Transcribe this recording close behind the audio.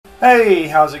Hey,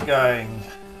 how's it going?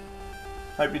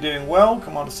 Hope you're doing well.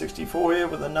 Commander64 here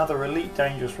with another Elite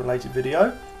Dangerous related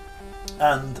video,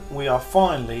 and we are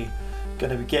finally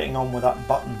going to be getting on with that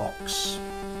button box,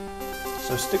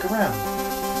 so stick around.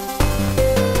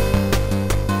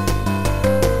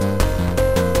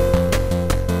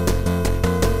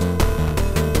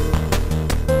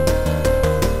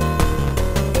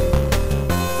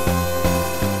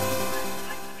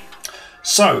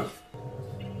 So,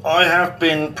 I have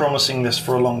been promising this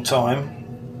for a long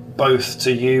time, both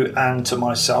to you and to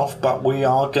myself, but we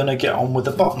are going to get on with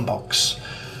the button box.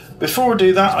 Before I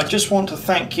do that, I just want to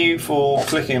thank you for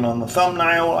clicking on the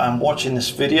thumbnail and watching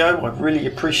this video. I really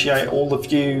appreciate all the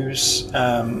views,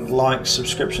 likes,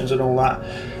 subscriptions and all that.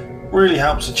 Really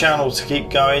helps the channel to keep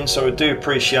going, so I do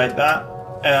appreciate that.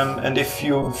 And if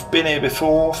you've been here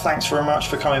before, thanks very much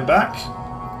for coming back.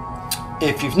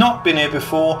 If you've not been here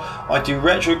before, I do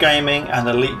retro gaming and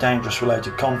Elite Dangerous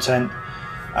related content,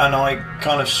 and I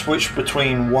kind of switch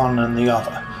between one and the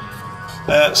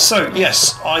other. So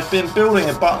yes, I've been building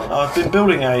a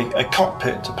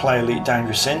cockpit to play Elite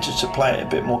Dangerous in, to play it a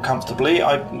bit more comfortably.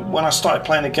 When I started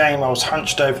playing the game, I was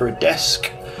hunched over a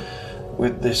desk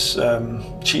with this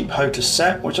cheap Hotus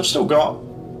set, which I've still got.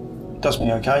 Does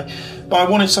me okay, but I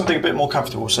wanted something a bit more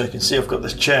comfortable. So you can see I've got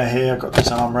this chair here, I've got these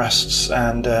armrests,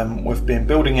 and we've been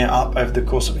building it up over the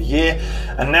course of a year,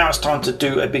 and now it's time to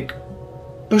do a big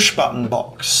push button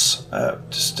box,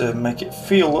 just to make it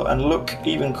feel and look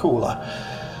even cooler.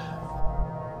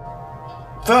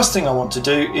 First thing I want to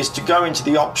do is to go into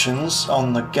the options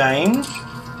on the game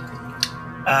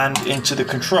and into the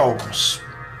controls,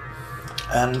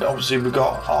 and obviously we've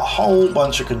got a whole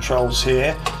bunch of controls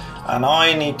here, and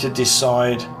I need to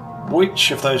decide which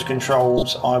of those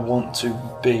controls I want to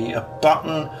be a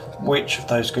button, which of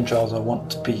those controls I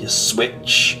want to be a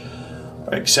switch,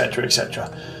 etc,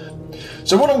 etc.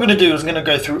 So what I'm going to do is I'm going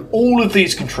to go through all of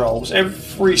these controls,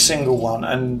 every single one,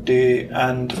 and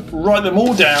write them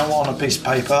all down on a piece of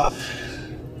paper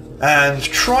and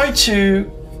try to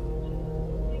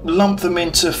lump them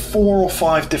into 4 or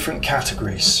 5 different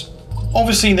categories.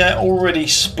 Obviously they're already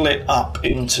split up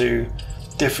into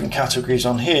different categories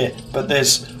on here, but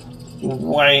there's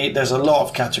a lot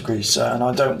of categories, and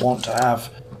I don't want to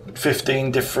have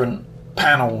 15 different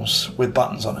panels with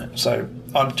buttons on it. So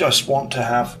I just want to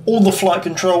have all the flight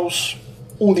controls,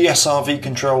 all the SRV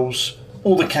controls,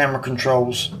 all the camera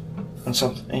controls, and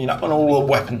something, you know, and all the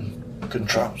weapon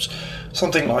controls,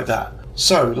 something like that.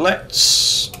 So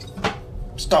let's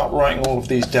start writing all of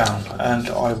these down, and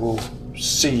I will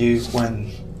see you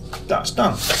when that's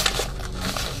done.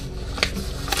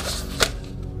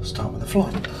 Start with the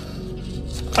flight.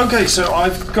 Okay, so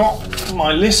I've got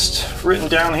my list written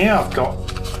down here. I've got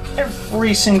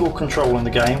every single control in the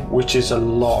game, which is a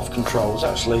lot of controls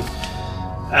actually,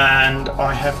 and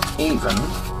I have even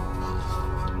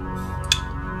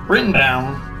written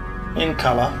down in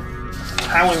colour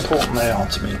how important they are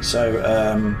to me. So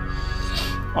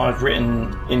I've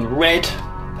written in red,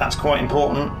 that's quite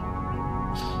important,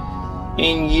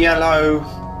 in yellow,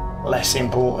 less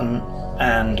important,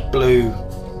 and blue,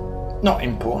 not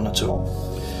important at all.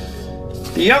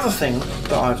 The other thing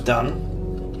that I've done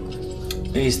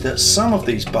is that some of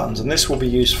these buttons, and this will be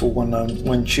useful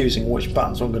when choosing which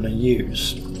buttons I'm going to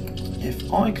use.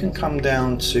 If I can come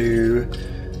down to,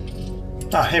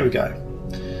 here we go.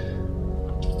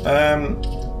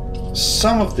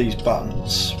 Some of these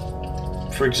buttons,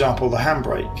 for example the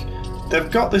handbrake,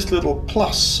 they've got this little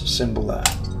plus symbol there,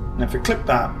 and if you click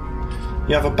that,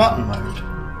 you have a button mode.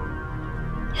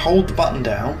 Hold the button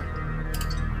down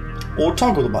or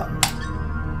toggle the button.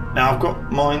 Now I've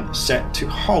got mine set to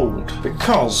hold,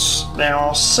 because there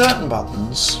are certain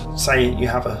buttons, say you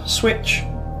have a switch,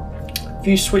 if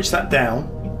you switch that down,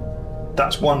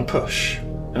 that's one push,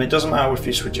 and it doesn't matter if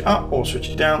you switch it up or switch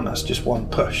it down, that's just one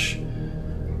push.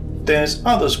 There's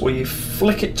others where you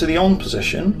flick it to the on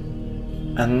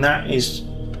position, and that is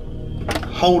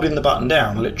holding the button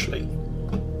down literally,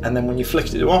 and then when you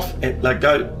flick it off, it lets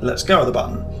go of the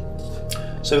button.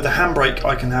 So with the handbrake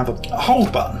I can have a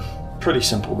hold button. Pretty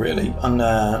simple really, and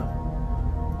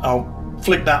I'll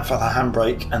flick that for the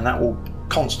handbrake, and that will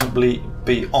constantly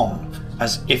be on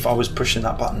as if I was pushing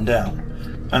that button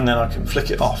down, and then I can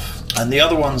flick it off. And the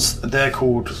other ones, they're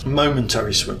called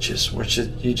momentary switches, which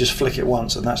you just flick it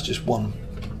once and that's just one.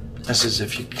 That's as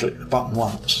if you click the button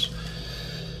once.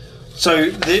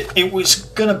 So it was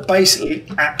going to basically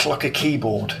act like a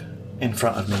keyboard in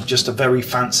front of me, just a very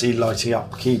fancy lighting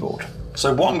up keyboard.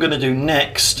 So what I'm going to do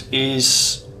next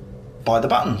is buy the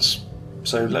buttons.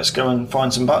 So let's go and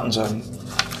find some buttons. I'm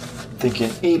thinking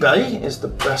eBay is the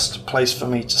best place for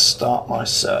me to start my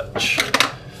search.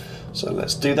 So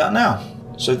let's do that now.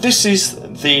 So this is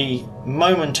the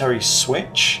momentary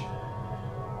switch,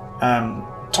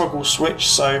 toggle switch.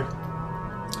 So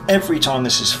every time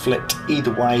this is flipped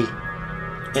either way,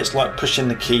 it's like pushing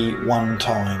the key one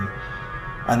time,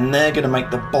 and they're going to make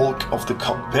the bulk of the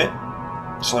cockpit.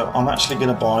 So I'm actually going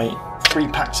to buy 3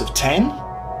 packs of 10,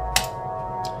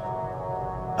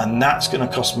 and that's going to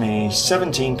cost me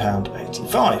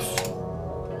 £17.85.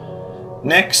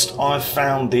 Next, I've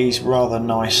found these rather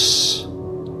nice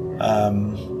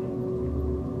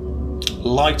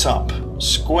light up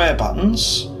square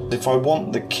buttons. If I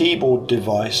want the keyboard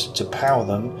device to power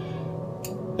them,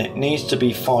 it needs to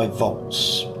be 5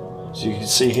 volts. So you can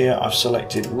see here I've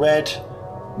selected red,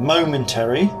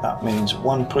 momentary, that means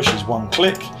one push is one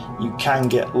click. You can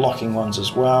get locking ones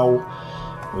as well,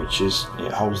 which is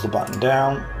it holds the button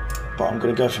down, but I'm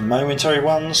going to go for momentary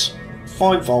ones,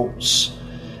 5 volts.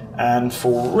 And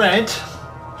for red,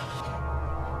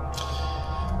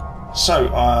 so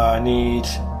I need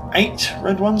 8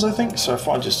 red ones, I think. So if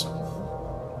I just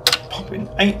pop in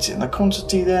 8 in the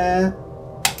quantity there,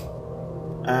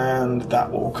 and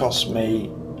that will cost me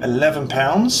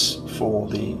 £11 for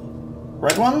the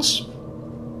red ones.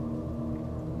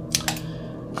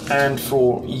 And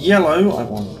for yellow, I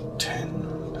want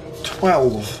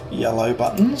 12 yellow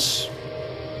buttons.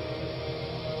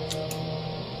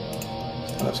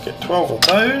 Let's get 12 of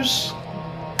those,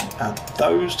 add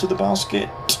those to the basket.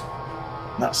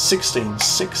 That's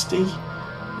 £16.60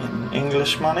 in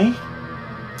English money.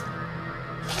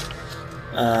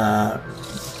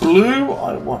 Blue,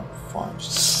 I want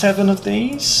 7 of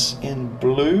these in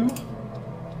blue.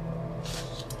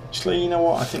 Actually, you know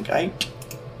what, I think 8.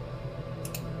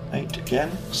 8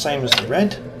 again, same as the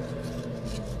red.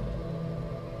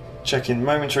 Checking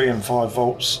momentary and 5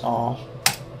 volts are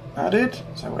added,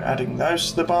 so we're adding those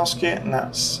to the basket, and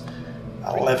that's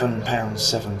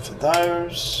 £11.07 for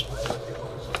those.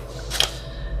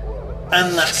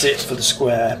 And that's it for the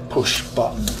square push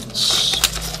buttons.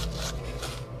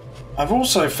 I've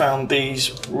also found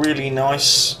these really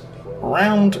nice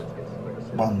round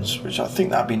ones, which I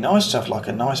think that'd be nice to have, like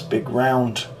a nice big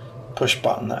round push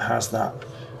button that has that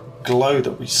glow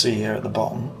that we see here at the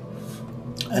bottom.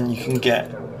 And you can get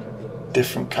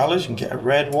different colours. You can get a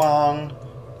red one,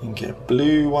 you can get a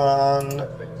blue one,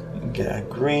 you can get a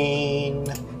green,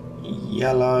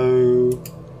 yellow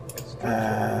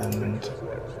and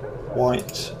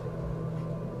white.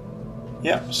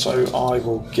 Yep, so I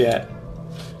will get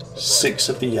 6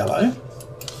 of the yellow.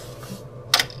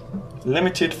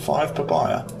 Limited 5 per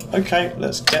buyer. Okay,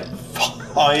 let's get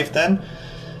 5 then.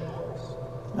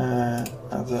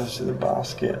 Add those to the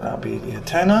basket, that'll be a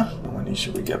tenner. And when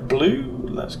should we get blue?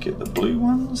 Let's get the blue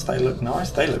ones. They look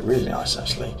nice, they look really nice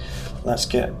actually. Let's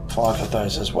get 5 of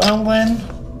those as well then.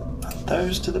 Add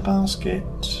those to the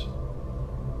basket.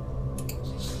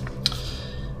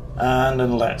 And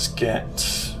then let's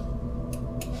get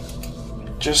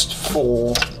just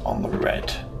 4 on the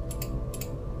red.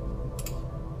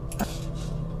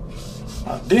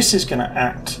 This is going to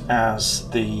act as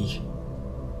the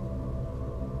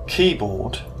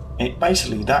keyboard. It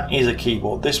basically, that is a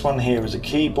keyboard. This one here is a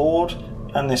keyboard,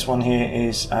 and this one here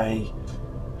is a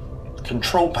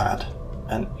control pad,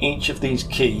 and each of these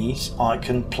keys I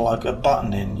can plug a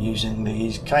button in using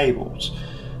these cables.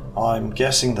 I'm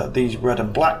guessing that these red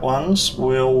and black ones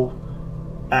will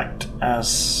act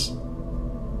as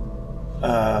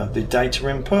the data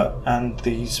input, and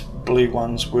these blue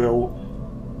ones will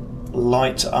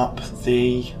light up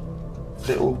the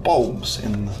little bulbs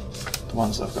in the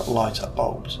ones that have got light up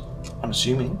bulbs. I'm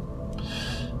assuming,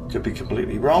 could be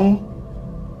completely wrong.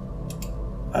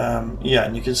 Yeah,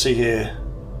 and you can see here,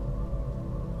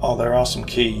 oh, there are some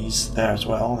keys there as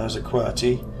well. There's a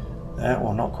QWERTY there,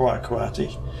 well, not quite a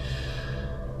QWERTY.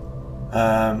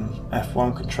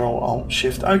 F1, Control, Alt,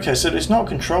 Shift. Okay, so it's not a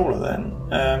controller then,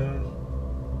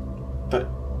 but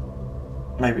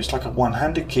maybe it's like a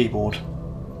one-handed keyboard.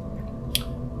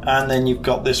 And then you've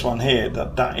got this one here,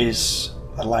 that is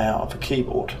a layout of a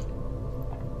keyboard.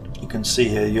 You can see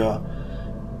here your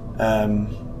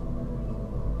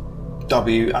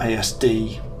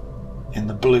WASD in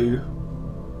the blue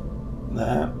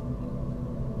there.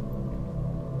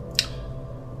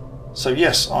 So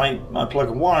yes, I plug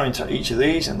a wire into each of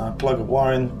these, and I plug a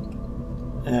wire in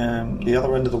the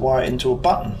other end of the wire into a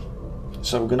button.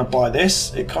 So we're going to buy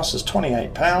this. It costs us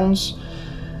 £28.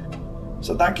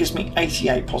 So that gives me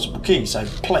 88 possible keys, so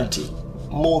plenty,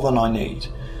 more than I need.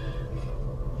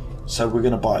 So we're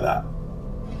going to buy that.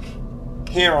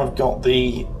 Here I've got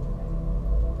the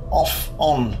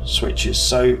off-on switches.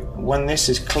 So when this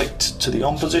is clicked to the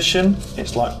on position,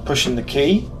 it's like pushing the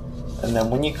key, and then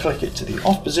when you click it to the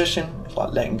off position, it's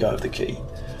like letting go of the key.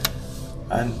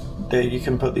 And there you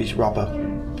can put these rubber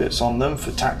bits on them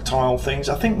for tactile things.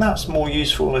 I think that's more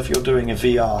useful if you're doing a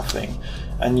VR thing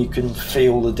and you can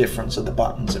feel the difference of the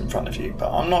buttons in front of you,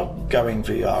 but I'm not going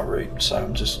VR route, so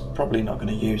I'm just probably not going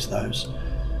to use those.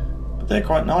 But they're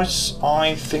quite nice.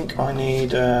 I think I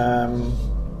need 4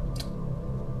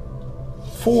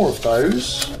 of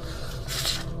those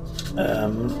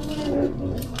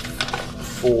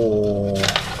for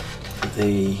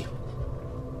the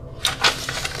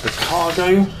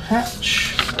cargo hatch.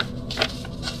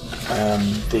 Where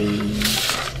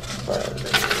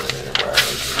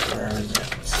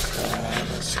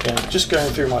is it? Just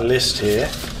going through my list here.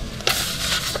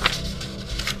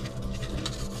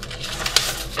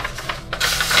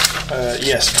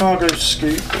 Yes, cargo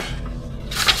scoop,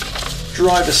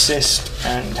 drive assist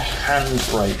and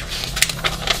handbrake,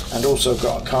 and also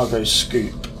got a cargo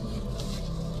scoop,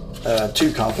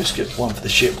 2 cargo scoops, one for the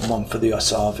ship and one for the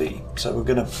SRV. So we're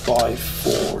going to buy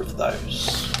 4 of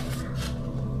those.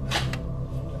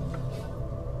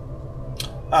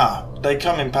 They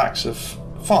come in packs of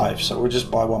 5, so we'll just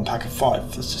buy 1 pack of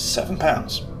 5. This is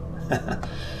 £7.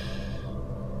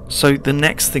 So the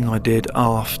next thing I did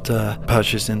after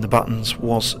purchasing the buttons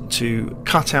was to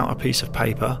cut out a piece of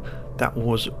paper that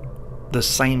was the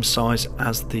same size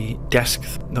as the desk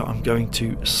that I'm going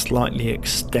to slightly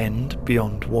extend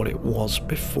beyond what it was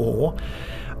before,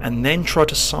 and then try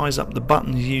to size up the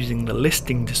buttons using the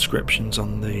listing descriptions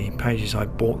on the pages I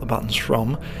bought the buttons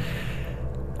from,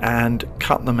 and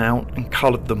cut them out and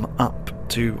coloured them up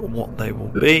to what they will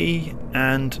be,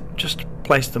 and just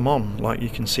placed them on like you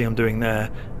can see I'm doing there,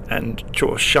 and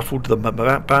sort of shuffled them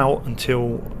about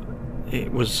until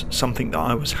it was something that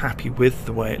I was happy with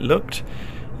the way it looked.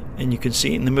 And you can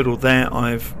see in the middle there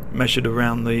I've measured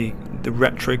around the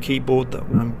retro keyboard that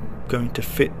I'm going to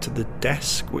fit to the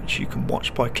desk, which you can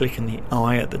watch by clicking the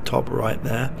eye at the top right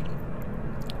there.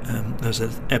 There's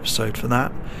an episode for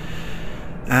that.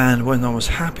 And when I was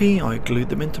happy, I glued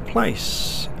them into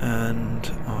place, and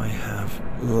I have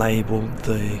labelled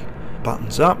the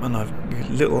buttons up, and I've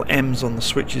little M's on the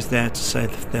switches there to say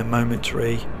that they're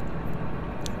momentary.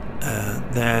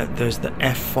 There's the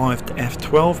F5 to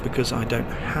F12 because I don't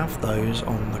have those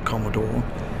on the Commodore.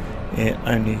 It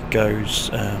only goes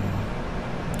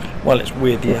well, it's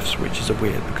weird, the F switches are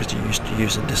weird because you used to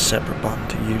use a separate button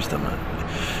to use them.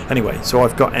 Anyway, so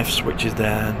I've got F switches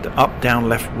there, and up, down,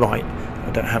 left, right.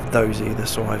 I don't have those either,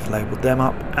 so I've labelled them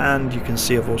up, and you can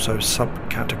see I've also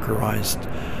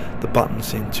subcategorised the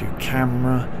buttons into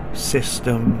camera,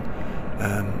 system,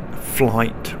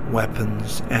 flight,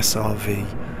 weapons, SRV.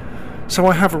 So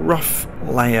I have a rough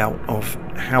layout of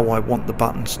how I want the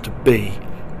buttons to be,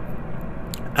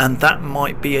 and that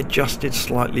might be adjusted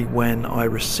slightly when I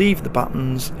receive the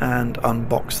buttons and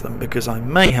unbox them, because I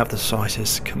may have the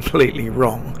sizes completely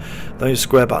wrong. Those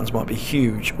square buttons might be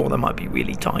huge, or they might be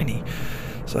really tiny,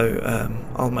 so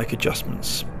I'll make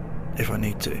adjustments if I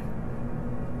need to.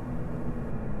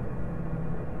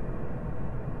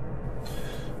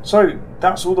 So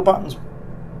that's all the buttons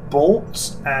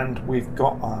bought, and we've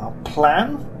got our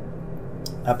plan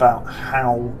about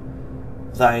how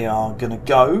they are going to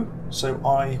go. So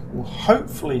I will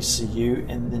hopefully see you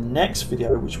in the next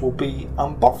video, which will be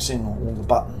unboxing all the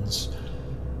buttons,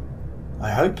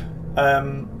 I hope.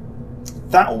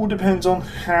 That all depends on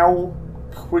how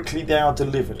quickly they are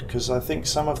delivered, because I think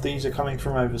some of these are coming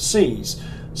from overseas.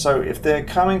 So if they're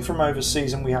coming from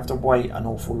overseas and we have to wait an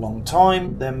awful long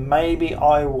time, then maybe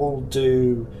I will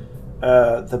do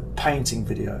the painting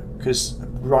video, because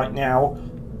right now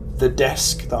the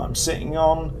desk that I'm sitting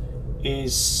on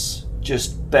is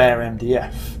just bare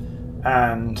MDF,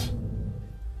 and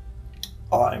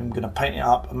I'm going to paint it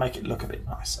up and make it look a bit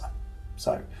nicer.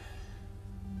 So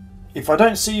if I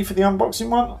don't see you for the unboxing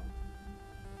one,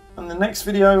 in the next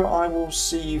video I will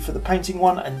see you for the painting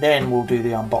one, and then we'll do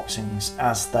the unboxings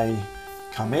as they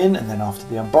come in, and then after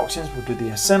the unboxings we'll do the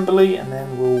assembly, and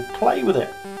then we'll play with it.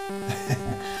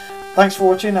 Thanks for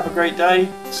watching, have a great day.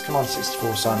 It's Command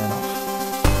 64 signing off.